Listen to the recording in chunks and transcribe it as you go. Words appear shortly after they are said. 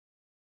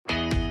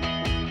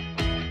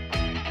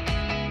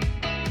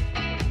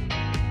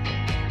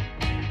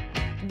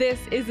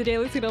This is the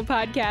Daily Signal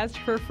podcast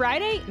for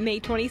Friday,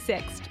 May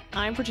 26th.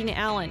 I'm Virginia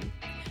Allen.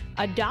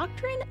 A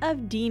doctrine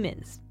of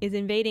demons is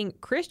invading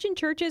Christian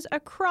churches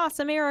across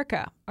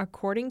America,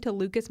 according to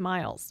Lucas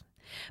Miles.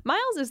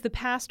 Miles is the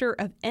pastor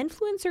of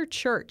Influencer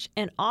Church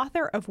and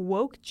author of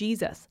Woke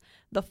Jesus,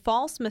 the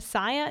False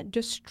Messiah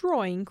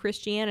Destroying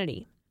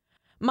Christianity.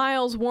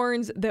 Miles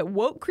warns that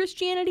woke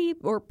Christianity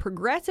or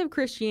progressive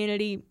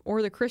Christianity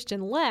or the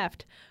Christian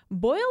left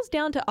boils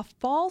down to a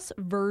false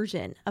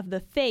version of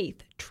the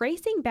faith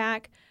tracing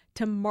back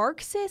to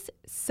Marxist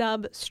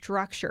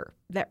substructure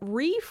that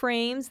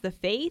reframes the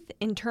faith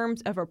in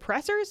terms of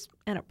oppressors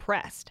and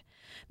oppressed.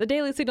 The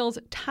Daily Signal's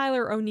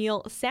Tyler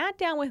O'Neill sat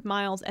down with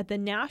Miles at the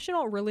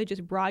National Religious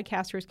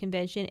Broadcasters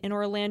Convention in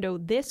Orlando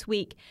this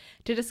week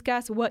to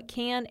discuss what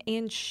can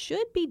and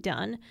should be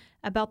done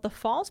about the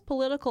false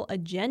political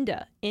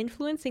agenda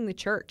influencing the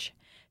church.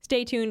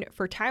 Stay tuned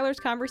for Tyler's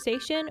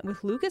conversation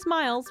with Lucas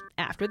Miles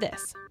after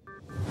this.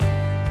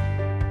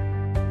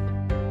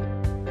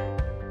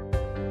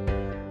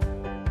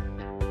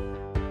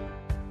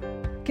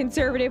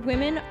 Conservative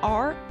women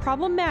are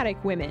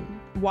problematic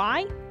women.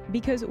 Why?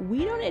 Because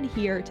we don't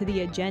adhere to the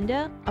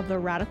agenda of the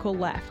radical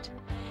left.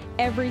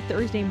 Every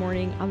Thursday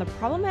morning on the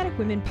Problematic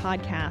Women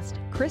podcast,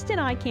 Kristen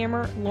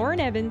Eichhammer, Lauren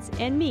Evans,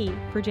 and me,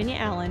 Virginia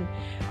Allen,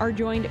 are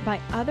joined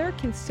by other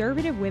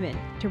conservative women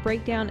to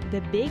break down the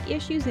big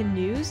issues in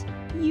news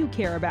you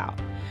care about.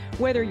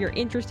 Whether you're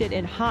interested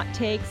in hot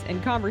takes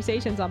and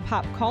conversations on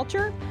pop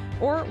culture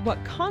or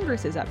what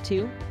Congress is up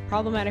to,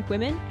 Problematic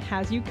Women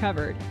has you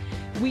covered.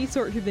 We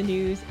sort through the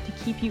news to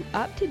keep you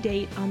up to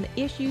date on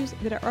the issues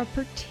that are of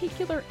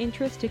particular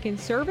interest to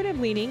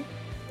conservative-leaning,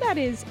 that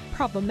is,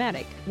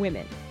 problematic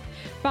women.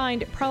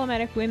 Find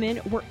Problematic Women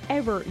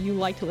wherever you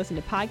like to listen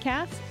to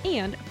podcasts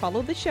and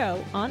follow the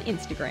show on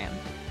Instagram.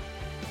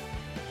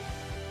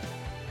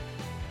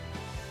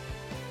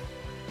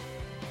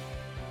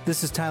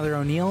 This is Tyler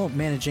O'Neill,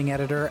 managing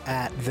editor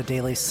at The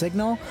Daily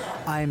Signal.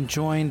 I'm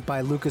joined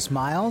by Lucas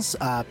Miles,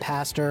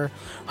 pastor,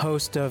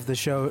 host of the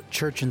show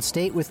Church and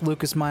State with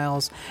Lucas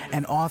Miles,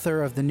 and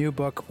author of the new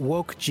book,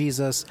 Woke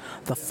Jesus,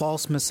 the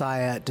False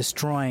Messiah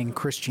Destroying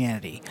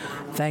Christianity.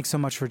 Thanks so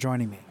much for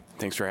joining me.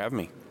 Thanks for having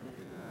me.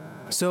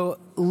 So,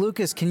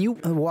 Lucas, can you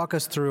walk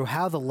us through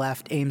how the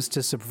left aims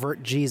to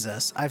subvert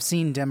Jesus? I've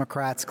seen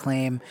Democrats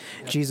claim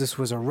Jesus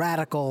was a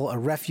radical, a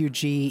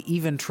refugee,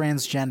 even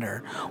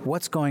transgender.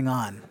 What's going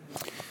on?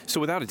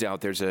 So without a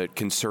doubt, there's a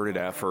concerted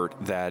effort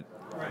that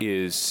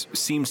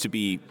seems to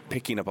be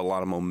picking up a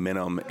lot of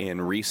momentum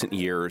in recent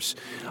years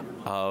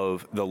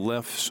of the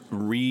left's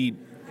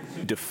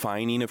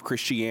redefining of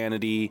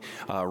Christianity,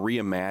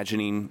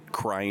 reimagining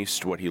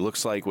Christ, what he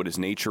looks like, what his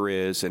nature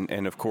is,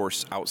 and of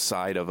course,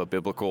 outside of a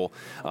biblical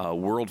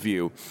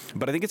worldview.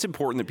 But I think it's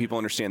important that people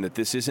understand that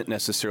this isn't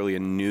necessarily a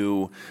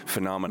new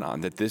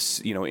phenomenon, that this,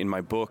 in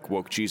my book,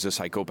 Woke Jesus,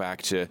 I go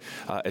back to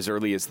as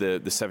early as the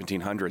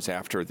 1700s,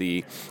 after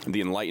the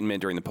Enlightenment,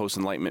 during the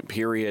post-Enlightenment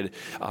period.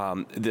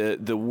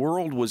 The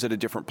world was at a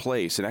different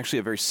place, and actually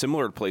a very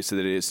similar place that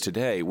it is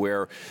today,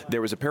 where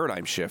there was a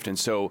paradigm shift. And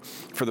so,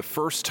 for the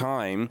first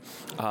time,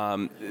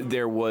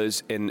 there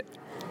was an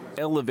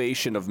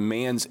elevation of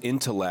man's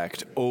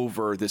intellect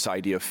over this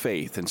idea of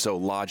faith. And so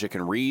logic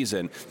and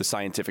reason, the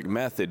scientific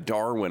method,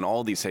 Darwin,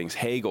 all these things,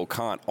 Hegel,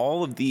 Kant,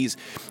 all of these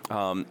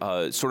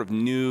sort of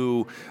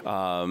new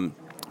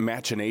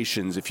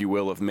machinations, if you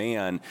will, of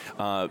man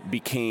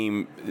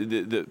became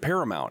the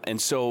paramount.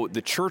 And so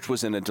the church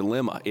was in a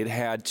dilemma. It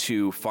had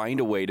to find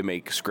a way to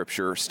make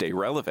Scripture stay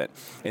relevant.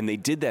 And they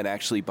did that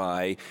actually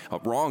by,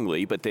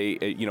 wrongly, but they,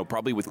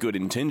 probably with good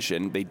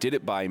intention, they did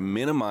it by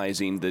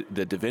minimizing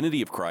the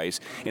divinity of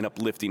Christ and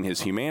uplifting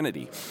his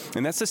humanity.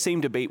 And that's the same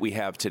debate we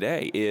have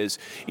today, is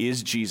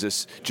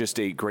Jesus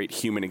just a great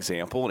human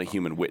example and a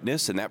human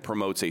witness, and that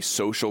promotes a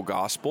social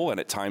gospel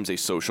and at times a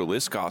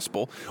socialist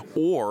gospel,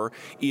 or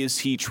is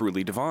he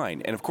truly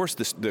divine? And of course,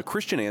 the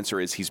Christian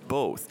answer is he's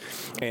both,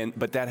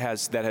 but that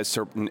has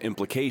certain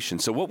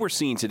implications. So what we're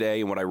seeing today,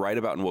 and what I write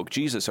about in Woke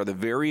Jesus, are the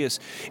various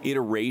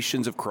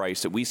iterations of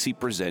Christ that we see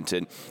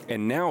presented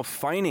and now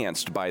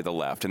financed by the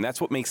left, and that's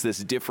what makes this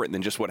different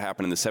than just what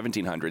happened in the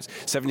 1700s.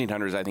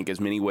 1700s, I think, in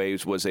many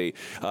ways was a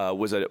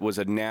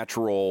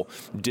natural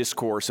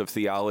discourse of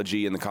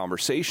theology and the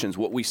conversations.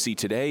 What we see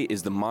today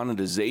is the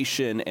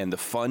monetization and the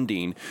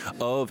funding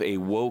of a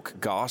woke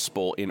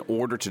gospel in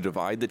order to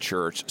divide the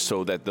church,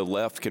 so that the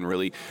left can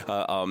really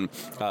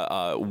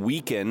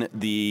weaken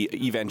the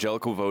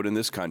evangelical vote in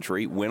this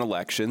country, win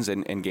elections,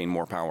 and gain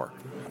more power.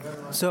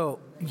 So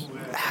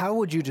how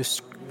would you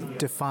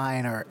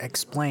define or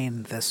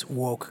explain this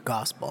woke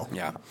gospel?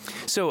 Yeah.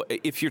 So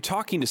if you're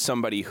talking to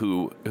somebody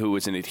who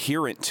is an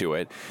adherent to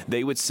it,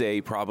 they would say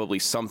probably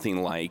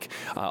something like,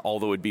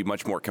 although it'd be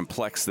much more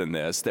complex than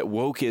this, that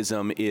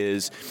wokeism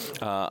is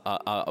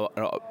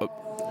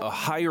a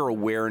higher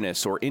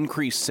awareness or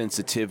increased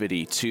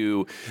sensitivity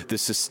to the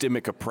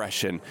systemic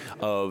oppression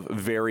of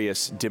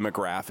various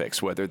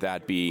demographics, whether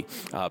that be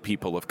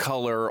people of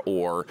color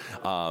or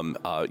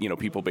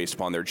people based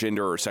upon their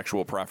gender or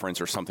sexual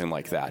preference or something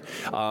like that.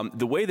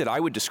 The way that I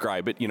would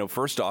describe it,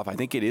 first off, I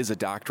think it is a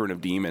doctrine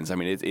of demons. I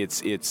mean,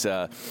 its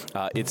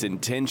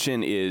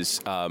intention is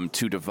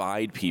to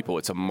divide people.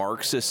 It's a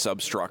Marxist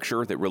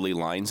substructure that really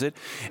lines it,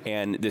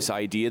 and this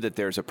idea that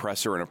there's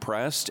oppressor and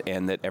oppressed,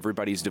 and that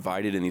everybody's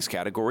divided in these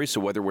categories. So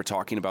whether we're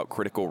talking about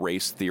critical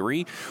race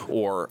theory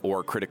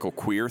or critical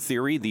queer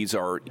theory, these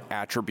are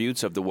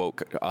attributes of the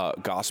woke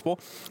gospel.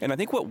 And I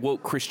think what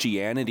woke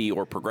Christianity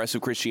or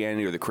progressive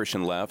Christianity or the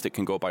Christian left, it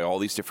can go by all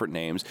these different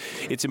names,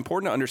 it's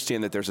important to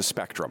understand that there's a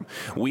spectrum.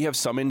 We have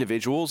some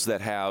individuals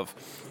that have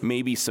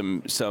maybe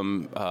some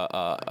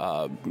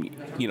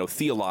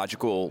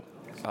theological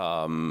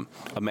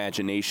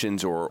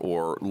imaginations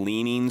or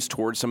leanings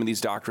towards some of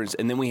these doctrines,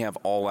 and then we have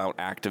all-out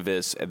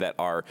activists that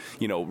are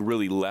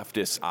really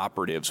leftist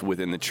operatives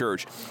within the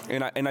church,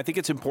 and I think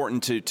it's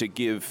important to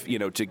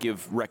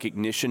give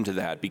recognition to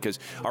that, because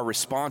our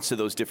response to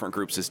those different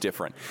groups is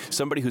different.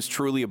 Somebody who's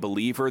truly a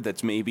believer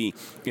that's maybe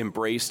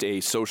embraced a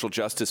social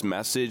justice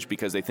message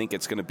because they think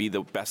it's going to be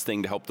the best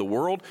thing to help the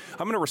world,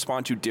 I'm going to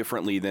respond to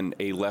differently than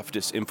a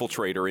leftist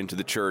infiltrator into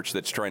the church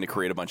that's trying to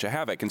create a bunch of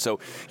havoc. And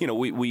so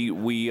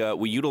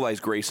we utilize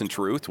grace and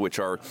truth, which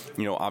are,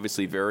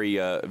 obviously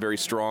very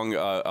strong,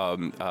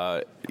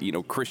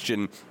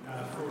 Christian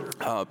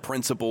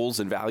principles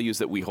and values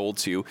that we hold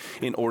to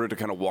in order to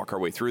kind of walk our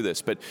way through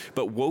this. But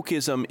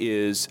wokeism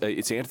is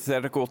it's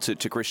antithetical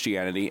to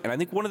Christianity, and I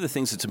think one of the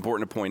things that's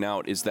important to point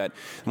out is that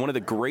one of the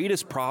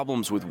greatest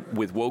problems with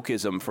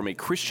wokeism from a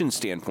Christian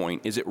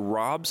standpoint is it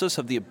robs us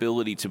of the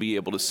ability to be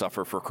able to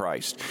suffer for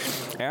Christ.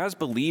 As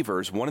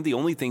believers, one of the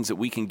only things that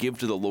we can give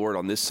to the Lord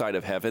on this side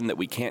of heaven that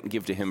we can't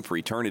give to Him for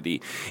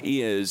eternity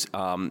is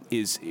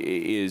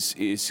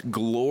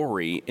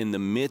glory in the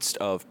midst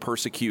of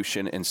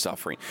persecution and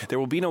suffering. There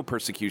will be no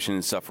persecution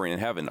and suffering in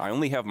heaven. I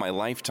only have my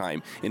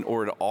lifetime in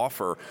order to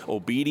offer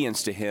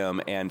obedience to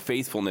Him and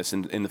faithfulness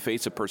in the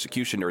face of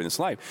persecution during this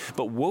life.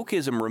 But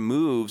wokeism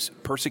removes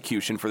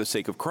persecution for the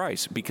sake of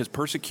Christ, because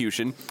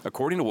persecution,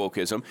 according to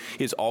wokeism,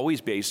 is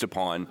always based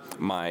upon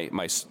my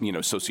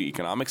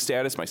socioeconomic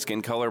status, my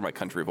skin color, my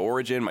country of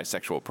origin, my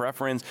sexual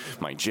preference,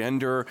 my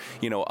gender,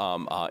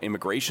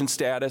 immigration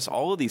status,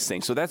 all of these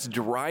things. So that's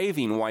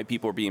driving why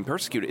people are being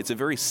persecuted. It's a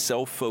very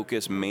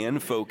self-focused,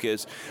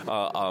 man-focused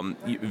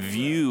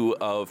view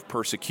of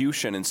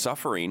persecution and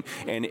suffering,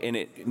 and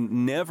it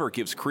never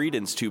gives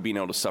credence to being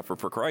able to suffer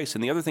for Christ.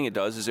 And the other thing it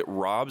does is it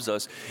robs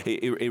us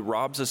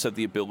of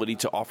the ability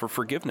to offer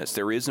forgiveness.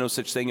 There is no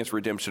such thing as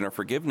redemption or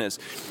forgiveness,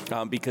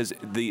 because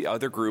the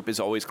other group is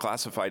always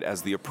classified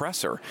as the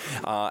oppressor.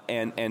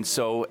 And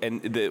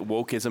the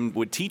wokeism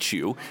would teach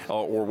you,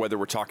 or whether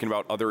we're talking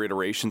about other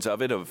iterations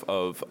of it,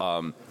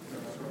 of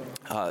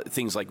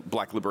things like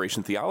Black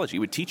liberation theology,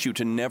 would teach you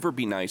to never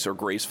be nice or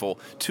graceful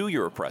to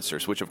your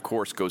oppressors, which of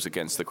course goes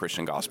against the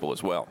Christian gospel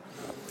as well.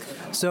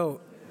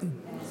 So,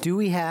 do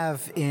we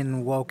have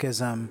in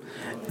wokeism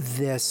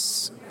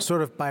this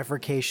sort of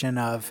bifurcation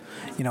of,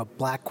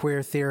 Black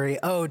queer theory?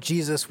 Oh,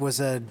 Jesus was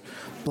a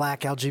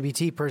Black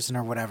LGBT person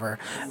or whatever,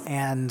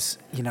 and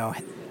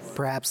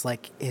perhaps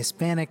like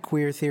Hispanic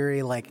queer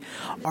theory. Like,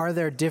 are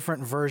there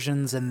different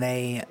versions and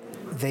they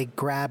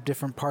grab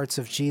different parts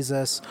of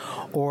Jesus,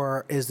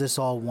 or is this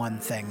all one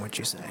thing, would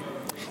you say?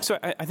 So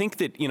I think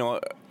that,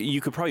 you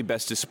could probably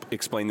best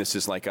explain this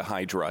as like a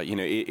hydra,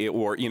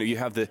 you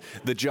have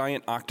the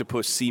giant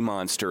octopus sea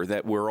monster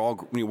that we're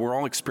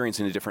all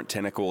experiencing a different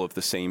tentacle of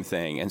the same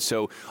thing. And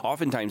so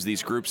oftentimes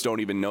these groups don't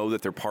even know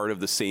that they're part of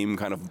the same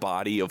kind of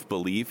body of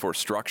belief or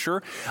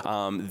structure.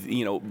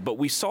 But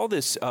we saw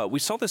this,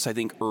 I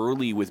think,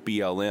 early with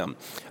BLM.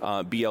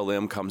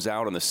 BLM comes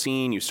out on the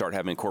scene. You start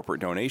having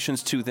corporate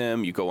donations to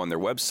them. You go on their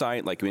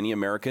website, like many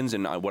Americans,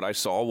 and what I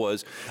saw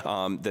was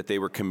that they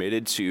were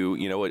committed to,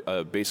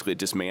 basically a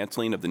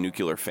dismantling of the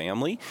nuclear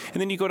family. And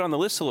then you go down the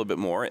list a little bit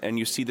more, and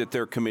you see that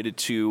they're committed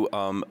to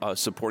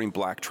supporting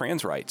Black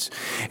trans rights.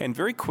 And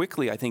very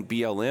quickly, I think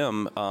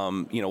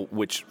BLM,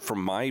 which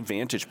from my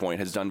vantage point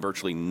has done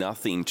virtually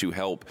nothing to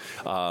help,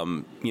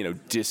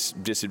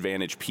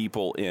 disadvantaged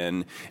people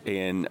in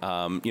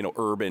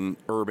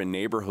urban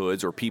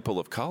neighborhoods or people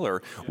of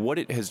color. What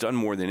it has done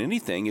more than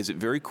anything is it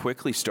very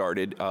quickly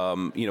started, it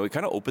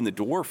kind of opened the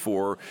door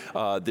for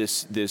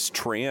this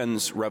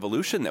trans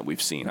revolution that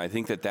we've seen. I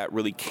think that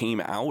really came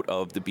out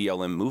of the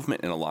BLM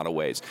movement in a lot of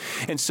ways.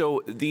 And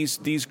so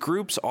these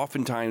groups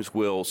oftentimes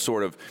will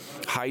sort of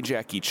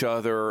hijack each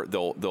other.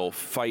 They'll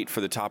fight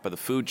for the top of the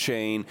food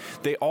chain.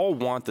 They all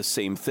want the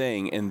same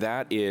thing, and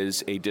that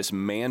is a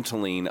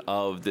dismantling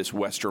of this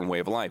Western way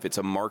of life. It's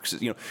a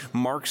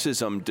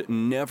Marxism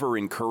never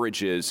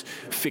encourages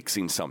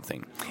fixing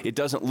something. It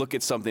doesn't look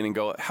at something and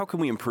go, how can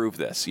we improve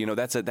this?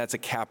 That's a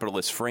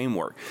capitalist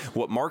framework.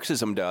 What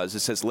Marxism does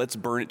is says, let's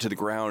burn it to the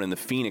ground and the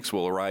phoenix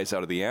will arise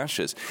out of the ashes.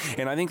 ashes.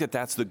 And I think that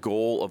that's the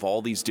goal of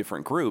all these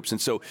different groups.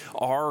 And so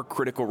are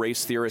critical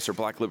race theorists or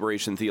black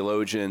liberation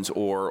theologians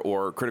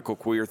or critical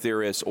queer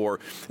theorists or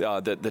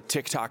the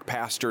TikTok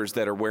pastors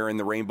that are wearing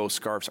the rainbow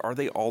scarves, are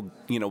they all,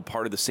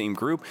 part of the same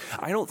group?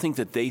 I don't think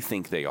that they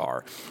think they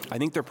are. I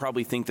think they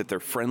probably think that they're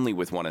friendly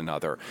with one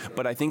another.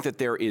 But I think that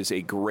there is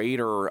a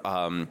greater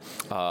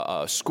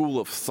school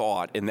of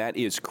thought, and that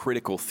is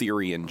critical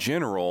theory in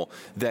general,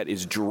 that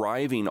is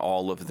driving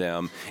all of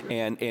them.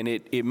 And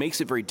it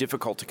makes it very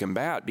difficult to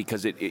combat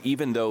because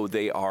even though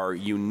they are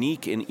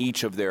unique in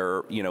each of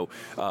their,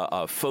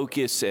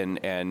 focus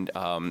and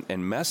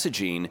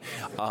messaging,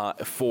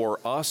 for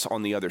us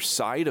on the other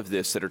side of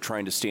this that are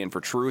trying to stand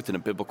for truth in a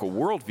biblical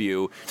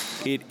worldview,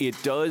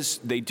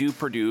 they do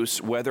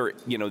produce, whether,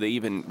 they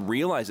even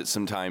realize it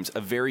sometimes,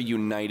 a very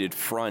united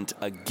front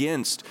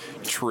against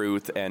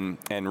truth and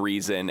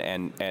reason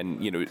and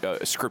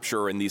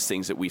scripture and these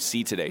things that we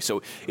see today.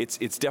 So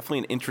it's definitely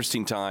an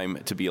interesting time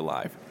to be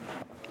alive.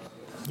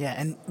 Yeah,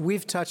 and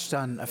we've touched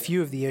on a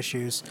few of the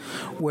issues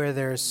where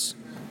there's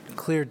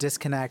clear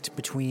disconnect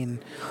between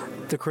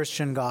the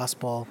Christian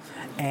gospel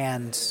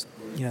and,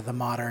 the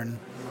modern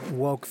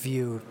woke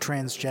view,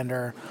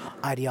 transgender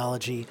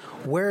ideology.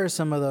 Where are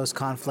some of those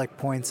conflict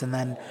points, and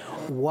then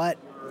what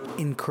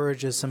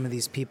encourages some of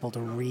these people to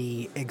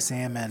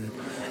re-examine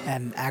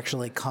and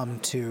actually come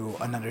to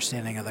an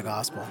understanding of the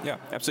gospel? Yeah,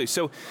 absolutely.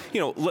 So,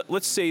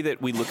 let's say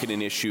that we look at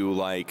an issue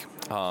like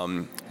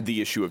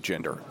the issue of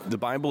gender. The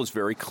Bible is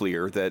very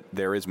clear that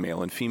there is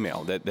male and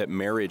female, that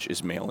marriage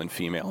is male and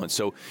female. And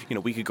so,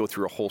 we could go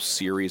through a whole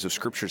series of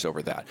scriptures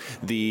over that.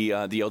 The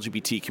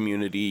LGBT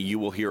community, you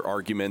will hear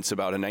arguments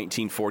about a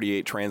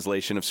 1948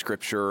 translation of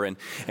scripture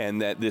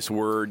and that this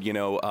word,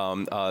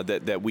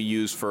 that we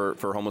use for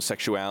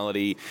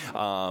homosexuality,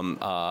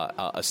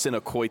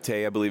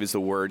 asinokoite, I believe is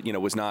the word,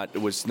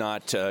 was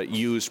not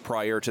used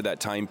prior to that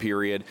time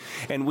period.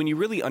 And when you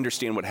really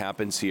understand what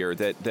happens here,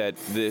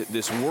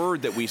 this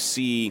word that we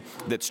see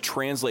that's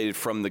translated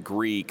from the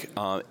Greek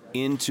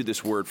into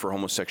this word for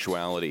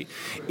homosexuality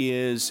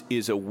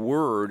is a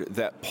word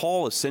that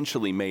Paul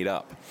essentially made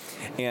up.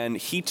 And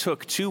he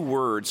took two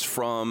words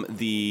from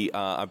the,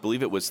 I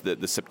believe it was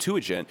the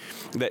Septuagint,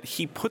 that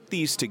he put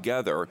these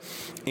together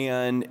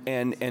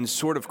and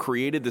sort of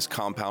created this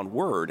compound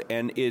word.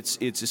 And it's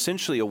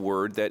essentially a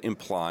word that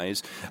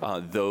implies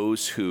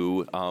those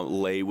who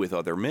lay with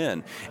other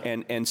men.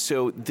 And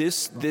so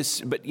this,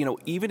 but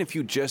even if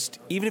you just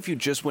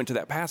went to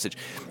that passage,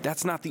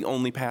 that's not the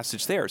only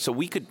passage there. So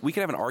we could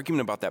have an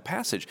argument about that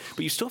passage,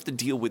 but you still have to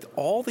deal with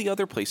all the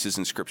other places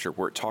in Scripture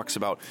where it talks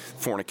about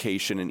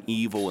fornication and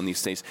evil and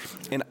these things.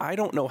 And I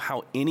don't know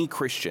how any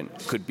Christian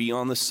could be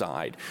on the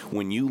side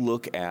when you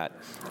look at,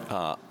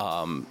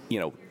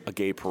 a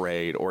gay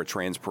parade or a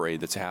trans parade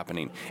that's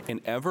happening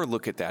and ever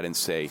look at that and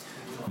say,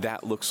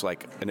 that looks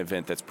like an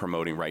event that's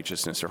promoting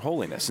righteousness or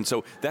holiness. And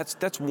so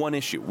that's one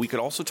issue. We could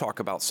also talk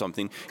about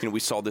something,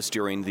 we saw this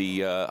during the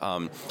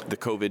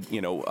COVID,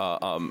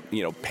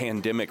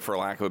 pandemic, for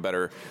lack of a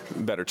better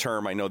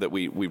term. I know that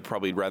we'd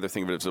probably rather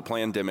think of it as a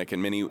plandemic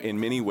in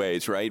many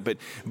ways, right? But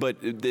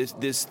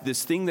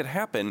this thing that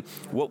happened,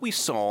 what we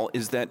saw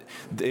is that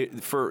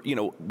for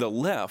the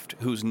left,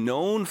 who's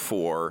known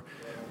for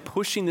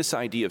pushing this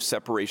idea of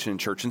separation in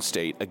church and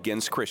state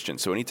against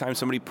Christians. So anytime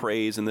somebody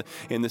prays in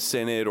the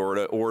Senate or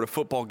at a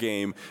football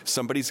game,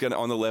 somebody's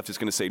on the left is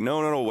going to say,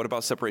 no, what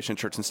about separation in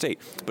church and state?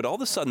 But all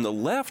of a sudden, the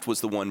left was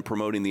the one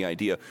promoting the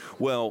idea,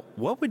 well,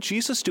 what would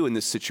Jesus do in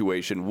this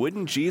situation?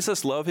 Wouldn't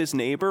Jesus love his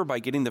neighbor by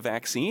getting the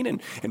vaccine?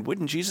 And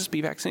wouldn't Jesus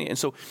be vaccinated? And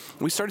so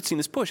we started seeing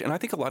this push. And I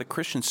think a lot of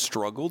Christians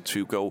struggled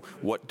to go,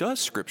 what does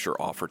Scripture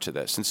offer to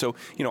this? And so,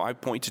 I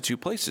point to two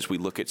places. We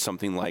look at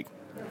something like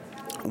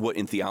what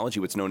in theology,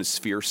 what's known as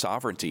sphere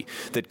sovereignty,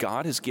 that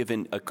God has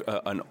given,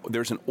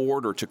 there's an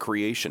order to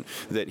creation,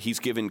 that he's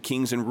given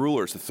kings and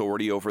rulers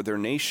authority over their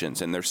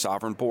nations and their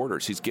sovereign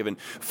borders. He's given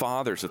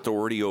fathers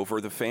authority over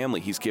the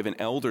family. He's given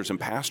elders and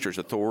pastors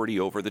authority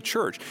over the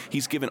church.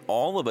 He's given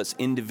all of us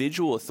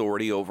individual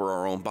authority over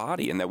our own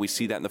body, and that we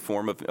see that in the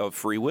form of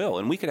free will.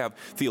 And we could have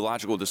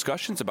theological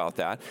discussions about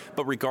that,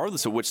 but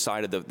regardless of which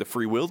side of the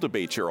free will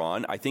debate you're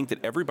on, I think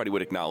that everybody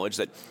would acknowledge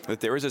that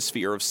there is a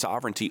sphere of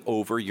sovereignty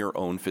over your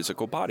own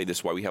physical body. This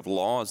is why we have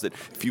laws that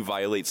if you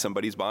violate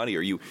somebody's body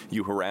or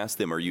you harass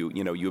them or you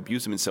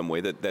abuse them in some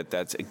way,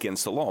 that's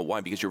against the law. Why?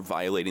 Because you're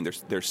violating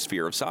their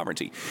sphere of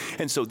sovereignty.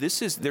 And so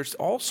there's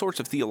all sorts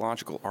of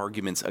theological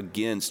arguments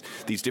against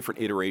these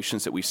different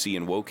iterations that we see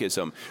in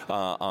wokeism,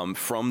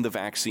 from the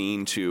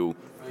vaccine to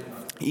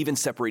even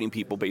separating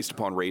people based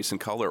upon race and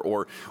color,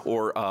 or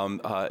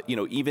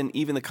even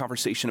the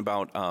conversation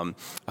about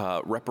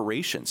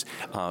reparations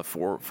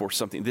for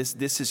something.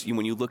 This is,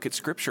 when you look at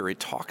Scripture, it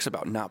talks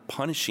about not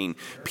punishing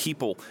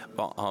people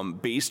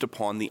based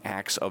upon the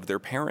acts of their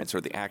parents or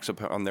the acts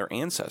upon their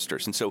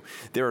ancestors. And so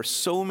there are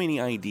so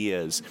many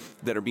ideas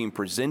that are being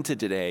presented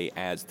today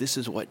as this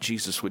is what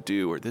Jesus would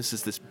do, or this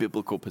is this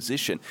biblical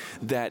position,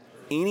 that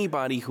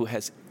anybody who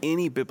has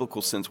any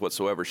biblical sense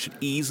whatsoever should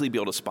easily be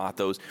able to spot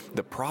those.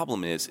 The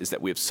problem is that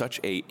we have such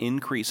a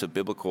increase of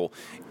biblical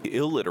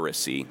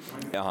illiteracy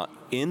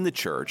in the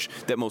church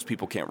that most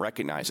people can't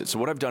recognize it. So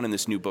what I've done in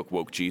this new book,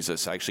 Woke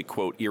Jesus, I actually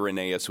quote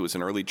Irenaeus, who was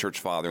an early church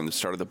father in the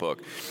start of the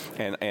book,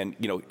 and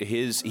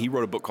he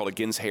wrote a book called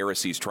Against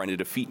Heresies, trying to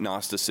defeat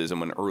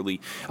Gnosticism, an early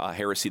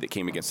heresy that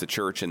came against the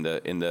church he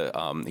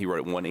wrote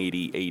it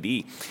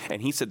 180 AD,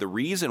 and he said the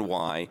reason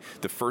why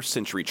the first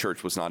century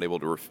church was not able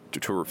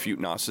to refute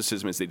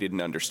Gnosticism is they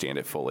didn't understand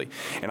it fully.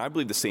 And I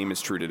believe the same is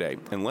true today.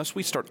 Unless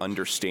we start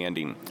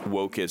understanding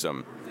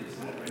wokeism,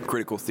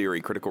 critical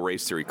theory, critical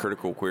race theory,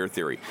 critical queer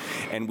theory,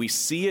 and we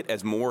see it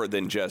as more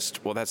than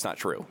just, well, that's not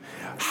true.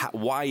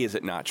 Why is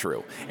it not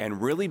true?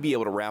 And really be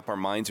able to wrap our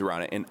minds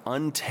around it and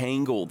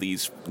untangle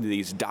these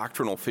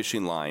doctrinal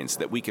fishing lines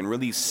that we can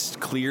really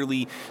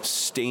clearly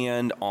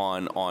stand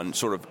on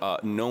sort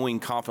of knowing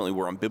confidently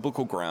we're on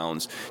biblical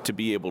grounds to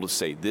be able to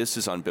say this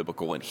is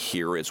unbiblical and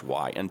here is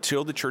why.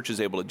 Until the church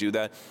is able to do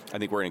that, I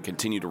think we're going to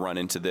continue to run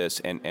into this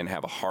and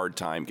have a hard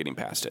time getting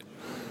past it.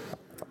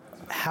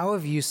 How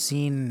have you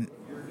seen,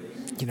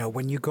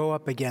 when you go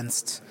up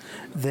against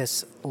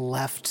this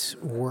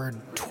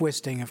leftward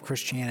twisting of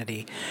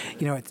Christianity,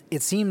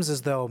 it seems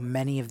as though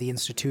many of the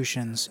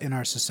institutions in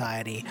our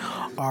society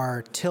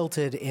are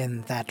tilted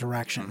in that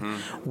direction,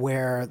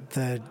 where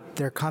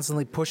they're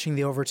constantly pushing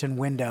the Overton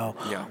window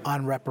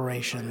on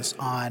reparations,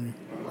 on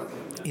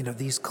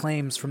these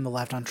claims from the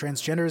left on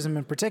transgenderism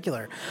in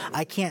particular.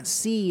 I can't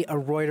see a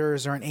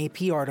Reuters or an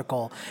AP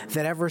article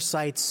that ever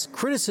cites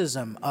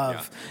criticism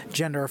of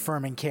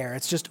gender-affirming care.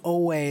 It's just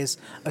always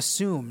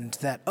assumed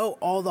that,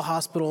 all the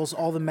hospitals,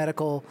 all the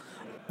medical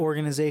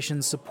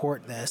organizations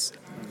support this.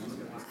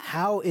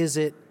 How is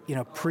it,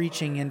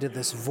 preaching into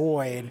this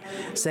void,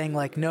 saying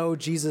no,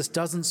 Jesus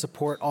doesn't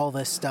support all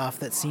this stuff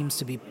that seems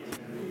to be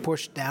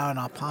pushed down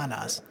upon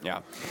us?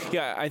 Yeah,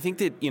 I think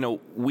that,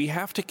 we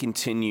have to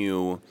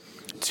continue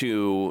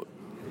to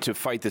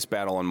fight this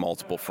battle on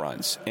multiple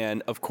fronts.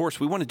 And of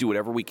course, we want to do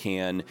whatever we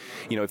can.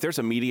 If there's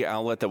a media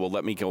outlet that will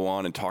let me go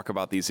on and talk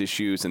about these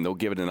issues and they'll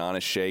give it an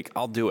honest shake,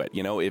 I'll do it.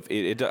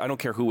 I don't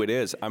care who it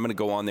is. I'm going to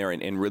go on there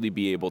and really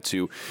be able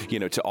to,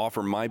 to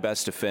offer my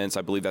best defense.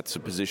 I believe that's the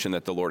position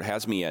that the Lord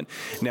has me in.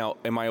 Now,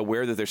 am I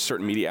aware that there's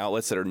certain media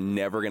outlets that are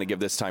never going to give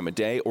this time of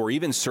day, or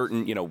even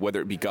certain, whether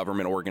it be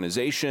government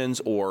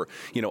organizations or,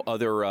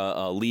 other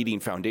leading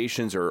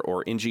foundations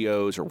or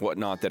NGOs or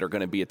whatnot that are going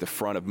to be at the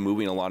front of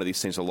moving a lot of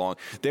these things along?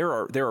 There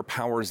are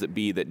powers that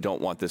be that don't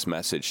want this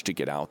message to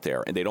get out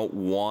there, and they don't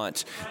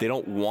want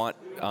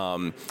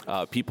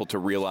people to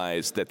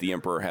realize that the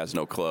emperor has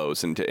no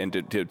clothes and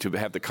to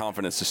have the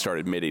confidence to start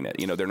admitting it.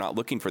 They're not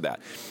looking for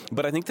that.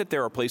 But I think that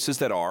there are places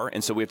that are,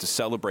 and so we have to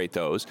celebrate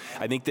those.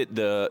 I think that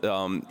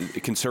the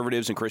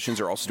conservatives and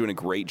Christians are also doing a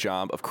great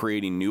job of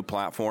creating new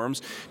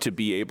platforms to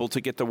be able to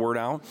get the word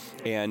out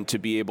and to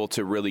be able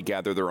to really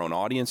gather their own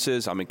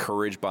audiences. I'm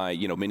encouraged by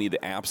many of the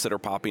apps that are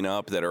popping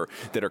up that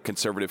are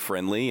conservative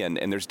friendly,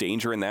 and there's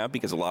danger in that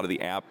because a lot of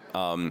the app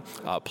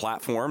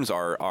platforms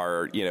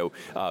are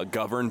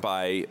governed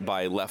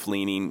by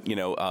left-leaning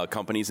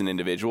companies and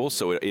individuals.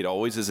 So it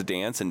always is a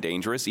dance and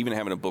dangerous. Even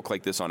having a book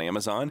like this on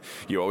Amazon,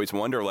 you always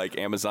wonder,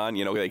 Amazon,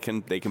 they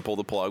can pull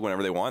the plug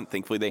whenever they want.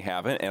 Thankfully, they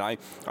haven't, and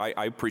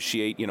I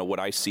appreciate what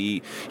I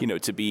see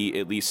to be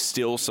at least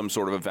still some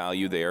sort of a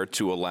value there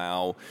to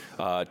allow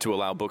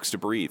books to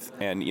breathe,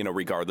 and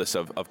regardless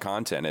of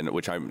content, and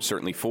which I'm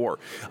certainly for.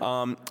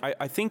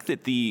 I think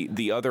that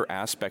the other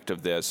aspect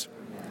of this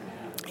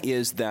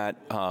is that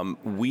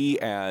we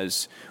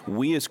as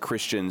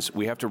Christians,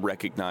 we have to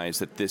recognize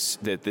that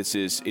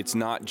it's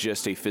not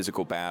just a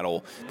physical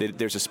battle, that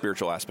there's a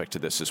spiritual aspect to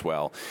this as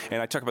well.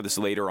 And I talk about this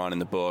later on in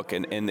the book,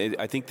 and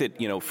I think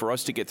that for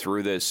us to get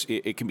through this,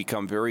 it can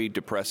become very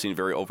depressing,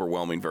 very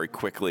overwhelming very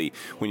quickly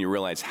when you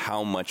realize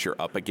how much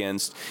you're up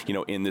against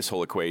in this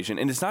whole equation.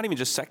 And it's not even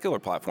just secular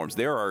platforms.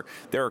 There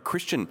are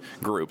Christian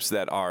groups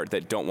that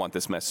don't want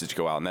this message to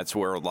go out, and that's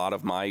where a lot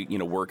of my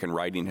work and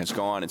writing has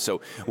gone. And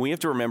so we have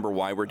to remember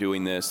why we're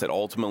doing this, that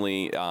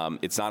ultimately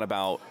it's not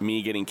about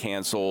me getting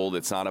canceled.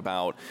 It's not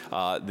about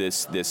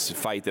this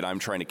fight that I'm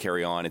trying to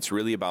carry on. It's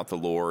really about the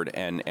Lord.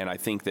 And I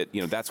think that,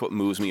 that's what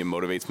moves me and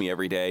motivates me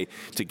every day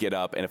to get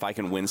up. And if I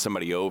can win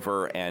somebody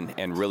over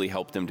and really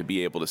help them to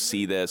be able to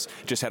see this.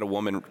 Just had a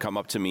woman come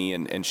up to me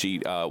and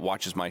she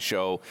watches my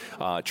show,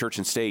 Church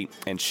and State.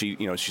 And she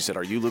said,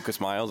 "Are you Lucas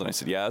Miles?" And I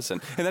said, "Yes."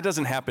 And that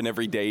doesn't happen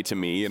every day to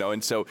me,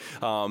 And so,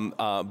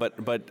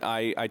 but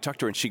I talked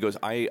to her and she goes,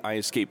 I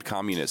escaped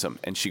communism.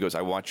 And she goes,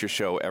 "I watch your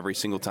show every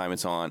single time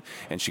it's on."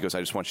 And she goes, "I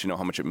just want you to know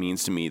how much it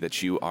means to me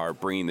that you are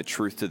bringing the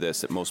truth to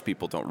this that most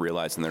people don't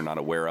realize and they're not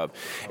aware of."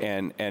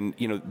 And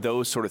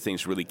those sort of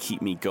things really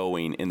keep me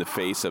going in the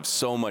face of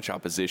so much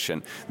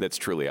opposition that's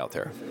truly out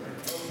there.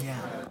 Yeah.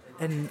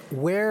 And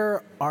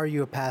where are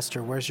you a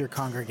pastor? Where's your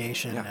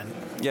congregation?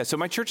 Yeah, so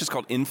my church is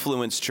called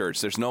Influence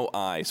Church. There's no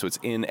I, so it's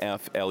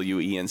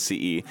Influence.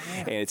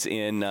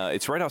 And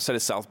it's right outside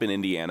of South Bend,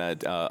 Indiana,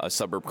 a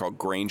suburb called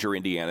Granger,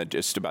 Indiana,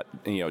 just about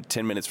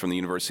 10 minutes from the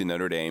University of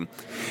Notre Dame.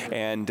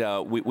 And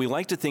we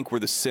like to think we're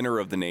the center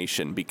of the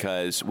nation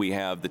because we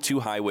have the two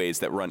highways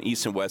that run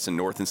east and west and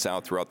north and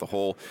south throughout the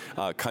whole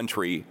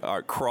country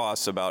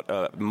cross about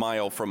a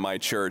mile from my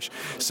church.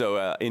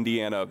 So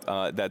Indiana,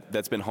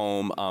 that's been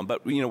home.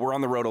 But we're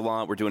on the road a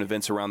lot. We're doing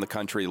events around the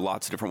country,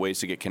 lots of different ways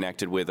to get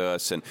connected with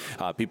us. And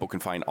people can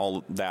find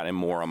all that and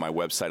more on my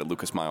website at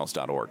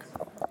lucasmiles.org.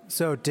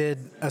 So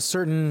did a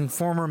certain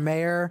former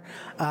mayor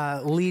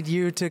lead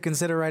you to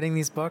consider writing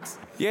these books?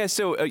 Yeah,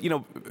 so,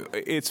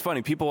 it's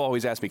funny. People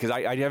always ask me, because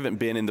I haven't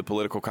been in the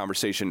political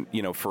conversation,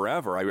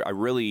 forever. I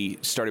really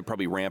started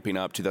probably ramping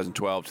up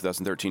 2012,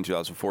 2013,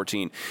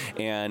 2014,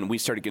 and we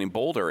started getting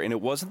bolder. And it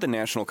wasn't the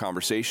national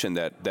conversation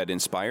that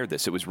inspired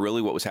this. It was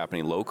really what was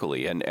happening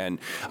locally. And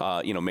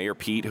Mayor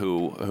Pete,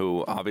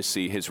 who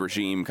obviously his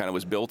regime kind of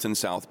was built in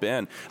South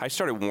Bend, I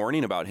started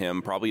warning about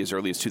him probably as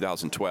early as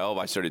 2012.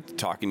 I started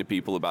talking to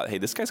people about, hey,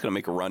 this guy's going to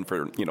make a run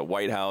for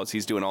White House.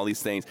 He's doing all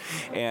these things,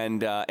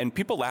 and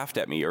people laughed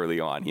at me early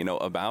on,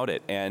 about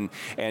it. And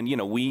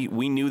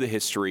we knew the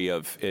history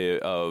of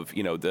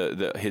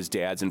his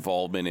dad's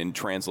involvement in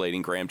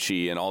translating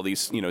Gramsci and all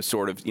these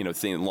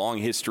long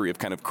history of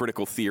kind of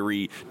critical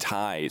theory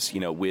ties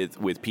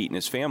with Pete and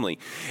his family.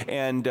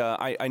 And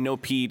I know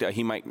Pete.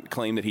 He might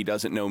claim that he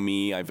doesn't know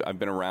me. I've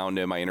been around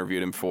him. I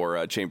interviewed him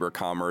for Chamber of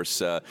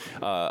Commerce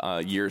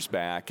years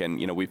back, and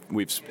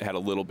we've had a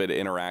little bit of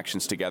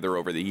interactions together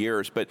over the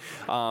years. But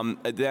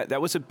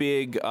that was a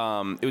big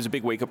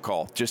wake up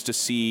call just to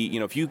see.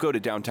 If you go to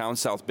downtown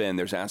South Bend,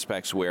 there's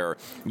aspects where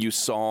you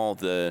saw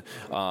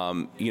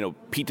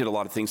Pete did a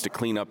lot of things to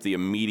clean up the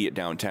immediate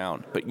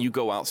downtown. But you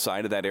go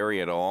outside of that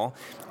area at all,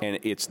 and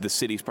the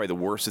city's probably the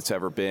worst it's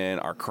ever been.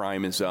 Our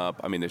crime is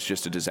up. I mean, it's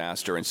just a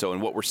disaster. And so,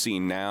 what we're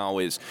seeing now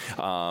is,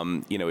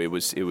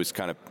 it was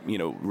kind of,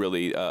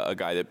 really a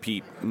guy that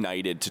Pete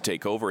knighted to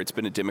take over. It's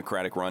been a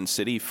Democratic-run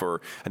city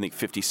for, I think,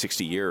 50,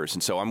 60 years.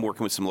 And so I'm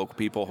working with some local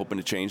people, hoping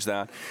to change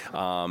that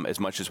as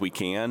much as we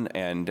can,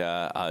 and,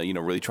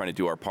 really trying to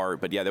do our part.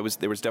 But yeah, there was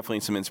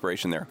definitely some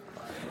inspiration there.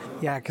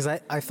 Yeah, because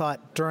I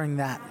thought during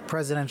that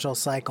presidential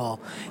cycle,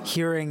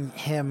 hearing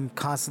him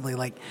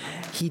constantly,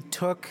 he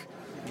took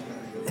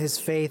his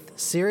faith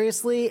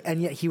seriously,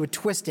 and yet he would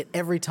twist it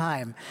every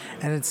time.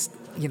 And it's,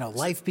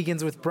 life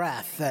begins with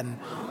breath and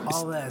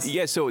all this.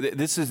 Yeah, so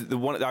this is the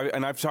one,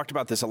 and I've talked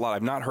about this a lot.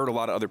 I've not heard a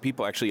lot of other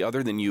people, actually,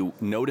 other than you,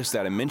 notice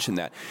that and mention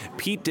that.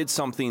 Pete did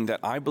something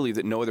that I believe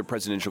that no other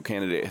presidential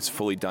candidate has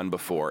fully done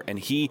before. And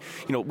he,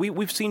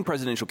 we've seen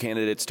presidential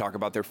candidates talk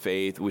about their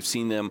faith. We've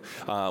seen them,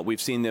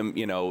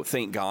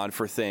 thank God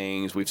for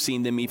things. We've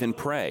seen them even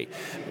pray.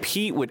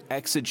 Pete would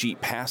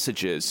exegete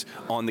passages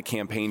on the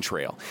campaign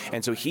trail.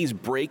 And so he's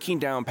breaking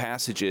down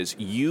passages,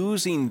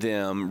 using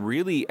them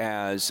really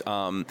as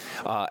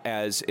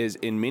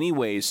in many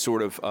ways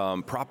sort of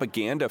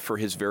propaganda for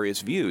his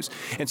various views.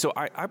 And so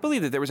I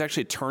believe that there was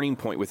actually a turning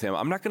point with him.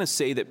 I'm not going to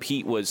say that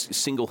Pete was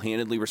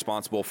single-handedly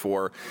responsible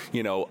for,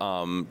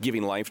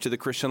 giving life to the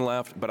Christian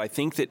left, but I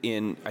think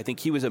that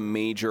he was a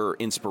major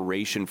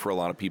inspiration for a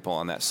lot of people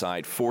on that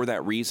side for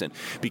that reason,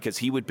 because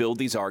he would build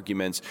these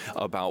arguments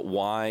about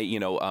why,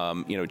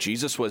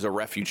 Jesus was a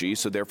refugee,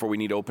 so therefore we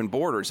need open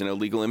borders and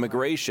illegal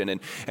immigration,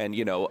 and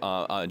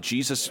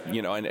Jesus,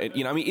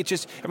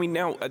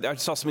 now I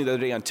saw something the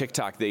other day on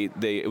TikTok.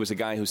 It was a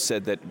guy who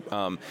said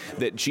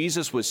that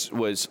Jesus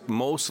was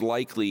most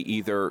likely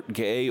either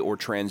gay or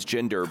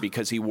transgender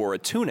because he wore a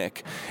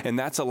tunic, and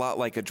that's a lot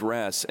like a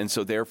dress, and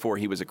so therefore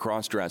he was a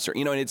cross-dresser.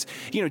 And it's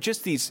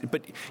just these.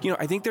 But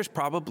I think there's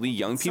probably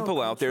young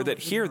people out there that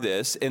hear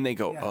this and they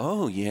go,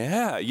 "Oh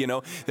yeah,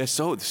 that's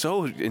so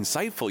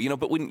insightful."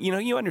 But when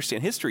you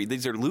understand history,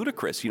 these are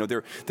ludicrous.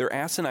 They're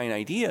asinine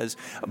ideas.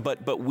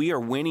 But we are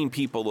winning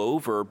people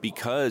over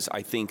because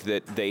I think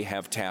that they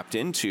have tapped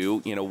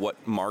into what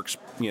Marx,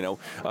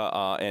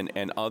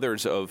 and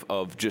others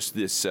of just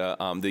this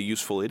the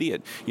useful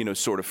idiot,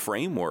 sort of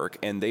framework,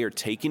 and they are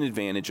taking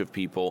advantage of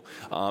people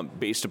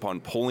based upon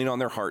pulling on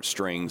their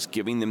heartstrings,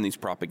 giving them these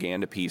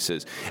propaganda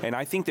pieces. And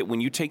I think that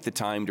when you take the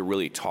time to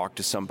really talk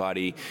to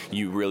somebody,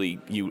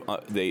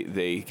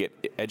 they get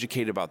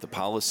educated about the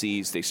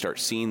policies, they start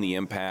seeing the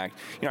impact.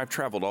 I've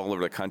traveled all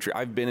over the country.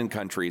 I've been in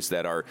countries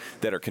that are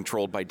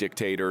controlled by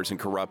dictators and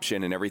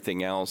corruption and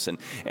everything else,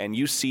 and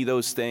you see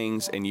those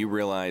things and you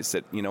realize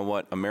that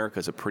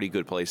America's a pretty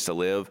good place to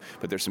live,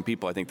 but there's some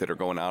people I think that are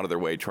going out of their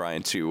way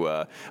trying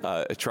to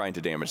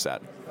damage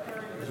that.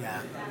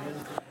 Yeah.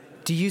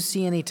 Do you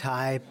see any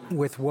tie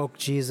with woke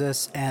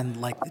Jesus and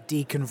like the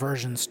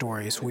deconversion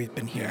stories we've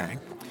been hearing?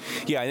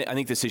 Yeah, I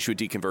think this issue of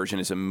deconversion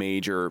is a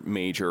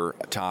major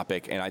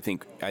topic, and I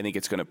think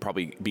it's going to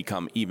probably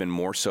become even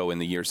more so in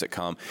the years that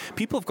come.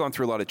 People have gone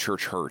through a lot of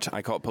church hurt.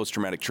 I call it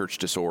post-traumatic church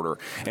disorder,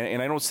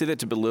 and I don't say that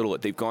to belittle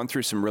it. They've gone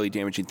through some really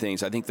damaging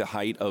things. I think the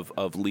height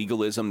of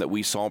legalism that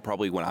we saw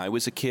probably when I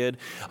was a kid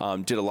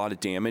did a lot of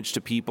damage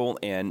to people,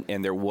 and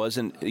there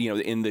wasn't,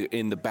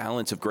 in the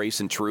balance of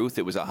grace and truth,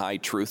 it was a high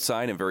truth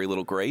side and very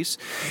little grace,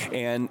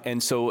 and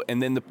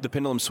then the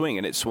pendulum swing,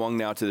 and it swung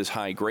now to this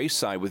high grace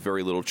side with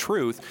very little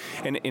truth.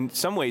 And in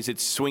some ways,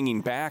 it's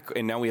swinging back,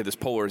 and now we have this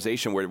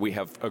polarization where we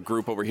have a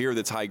group over here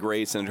that's high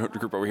grace and a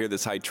group over here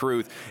that's high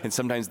truth, and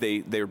sometimes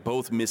they're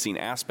both missing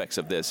aspects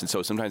of this, and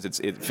so sometimes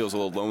it feels a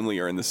little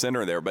lonelier in the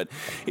center there. But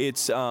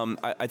it's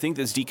I think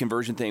this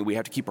deconversion thing, we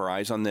have to keep our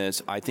eyes on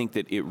this. I think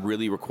that it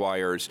really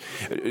requires,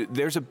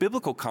 there's a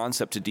biblical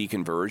concept to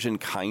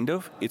deconversion, kind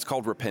of. It's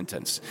called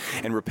repentance,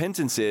 and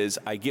repentance is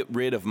I get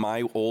rid of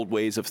my old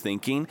ways of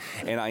thinking,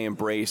 and I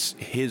embrace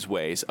His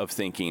ways of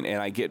thinking,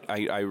 and I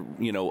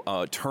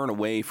turn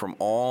away from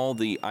all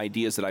the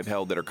ideas that I've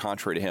held that are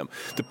contrary to Him.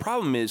 The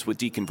problem is with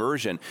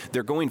deconversion,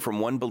 they're going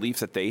from one belief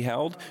that they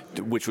held,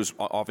 which was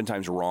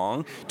oftentimes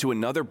wrong, to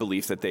another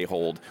belief that they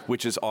hold,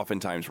 which is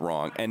oftentimes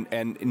wrong.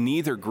 And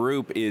neither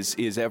group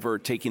is ever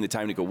taking the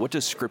time to go, what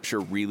does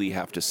Scripture really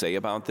have to say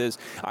about this?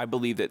 I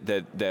believe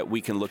that we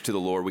can look to the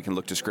Lord, we can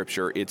look to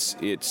Scripture. It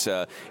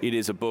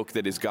is a book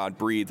that is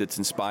God-breathed, it's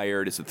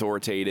inspired, it's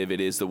authoritative, it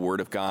is the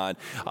Word of God,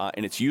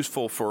 and it's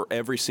useful for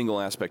every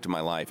single aspect of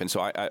my life. And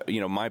so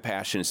my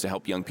passion is to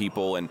help young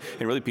people and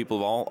really people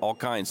of all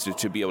kinds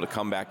to be able to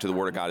come back to the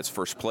Word of God as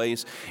first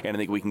place. And I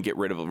think we can get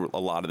rid of a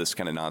lot of this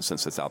kind of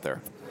nonsense that's out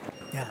there.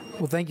 Yeah.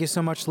 Well, thank you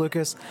so much,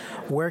 Lucas.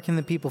 Where can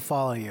the people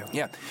follow you?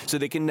 Yeah. So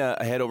they can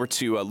head over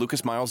to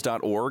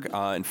lucasmiles.org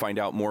and find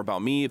out more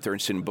about me if they're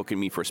interested in booking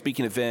me for a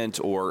speaking event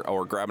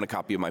or grabbing a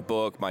copy of my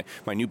book.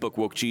 My new book,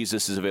 Woke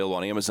Jesus, is available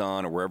on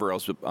Amazon or wherever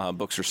else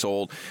books are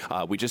sold.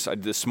 We just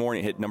this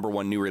morning hit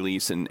 #1 new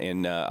release in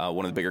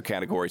one of the bigger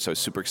categories, so I was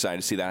super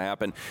excited to see that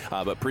happen.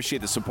 But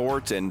appreciate the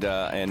support and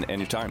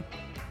your time.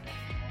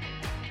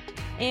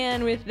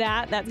 And with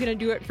that, that's going to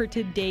do it for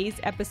today's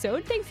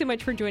episode. Thanks so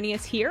much for joining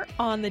us here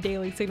on the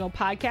Daily Signal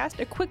podcast.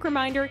 A quick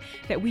reminder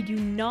that we do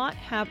not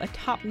have a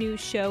top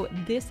news show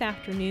this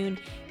afternoon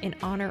in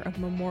honor of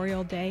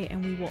Memorial Day,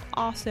 and we will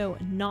also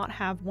not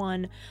have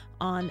one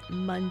on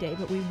Monday,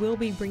 but we will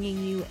be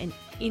bringing you an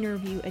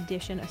interview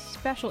edition, a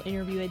special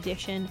interview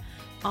edition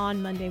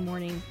on Monday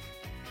morning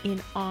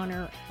in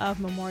honor of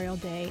Memorial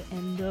Day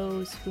and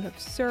those who have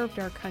served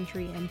our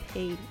country and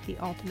paid the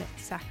ultimate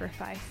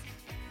sacrifice.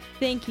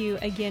 Thank you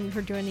again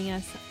for joining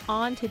us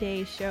on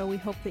today's show. We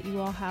hope that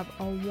you all have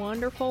a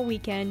wonderful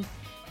weekend,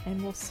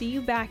 and we'll see you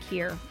back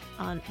here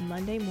on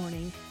Monday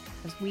morning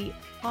as we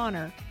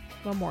honor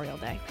Memorial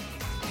Day.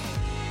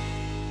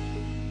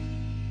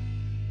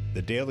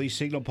 The Daily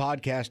Signal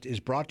podcast is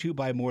brought to you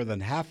by more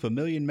than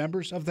 500,000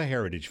 members of the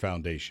Heritage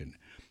Foundation.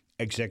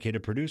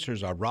 Executive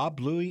producers are Rob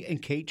Bluey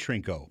and Kate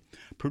Trinko.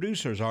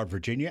 Producers are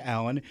Virginia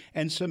Allen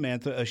and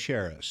Samantha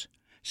Asheris.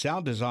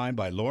 Sound design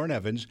by Lauren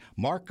Evans,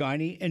 Mark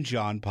Guiney, and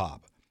John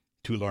Popp.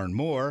 To learn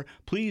more,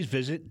 please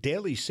visit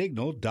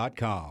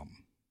dailysignal.com.